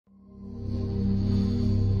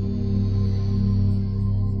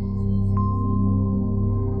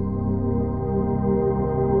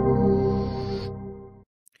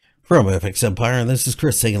From FXEmpire, and this is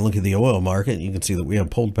Chris taking a look at the oil market. You can see that we have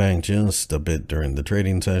pulled back just a bit during the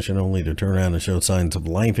trading session, only to turn around and show signs of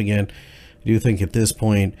life again. I do think at this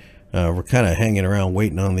point, we're kind of hanging around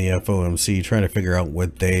waiting on the FOMC, trying to figure out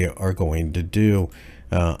what they are going to do.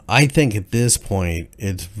 I think at this point,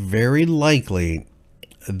 it's very likely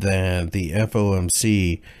that the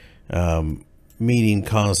FOMC meeting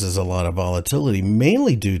causes a lot of volatility,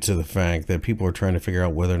 mainly due to the fact that people are trying to figure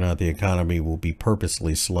out whether or not the economy will be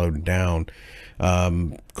purposely slowed down.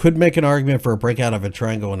 Could make an argument for a breakout of a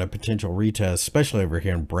triangle and a potential retest, especially over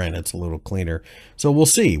here in Brent. It's a little cleaner. So we'll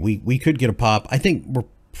see. We could get a pop. I think we're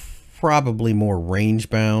probably more range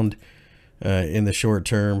bound in the short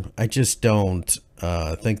term. I just don't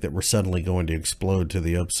think that we're suddenly going to explode to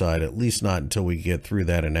the upside, at least not until we get through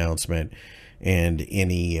that announcement and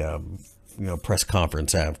any press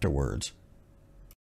conference afterwards.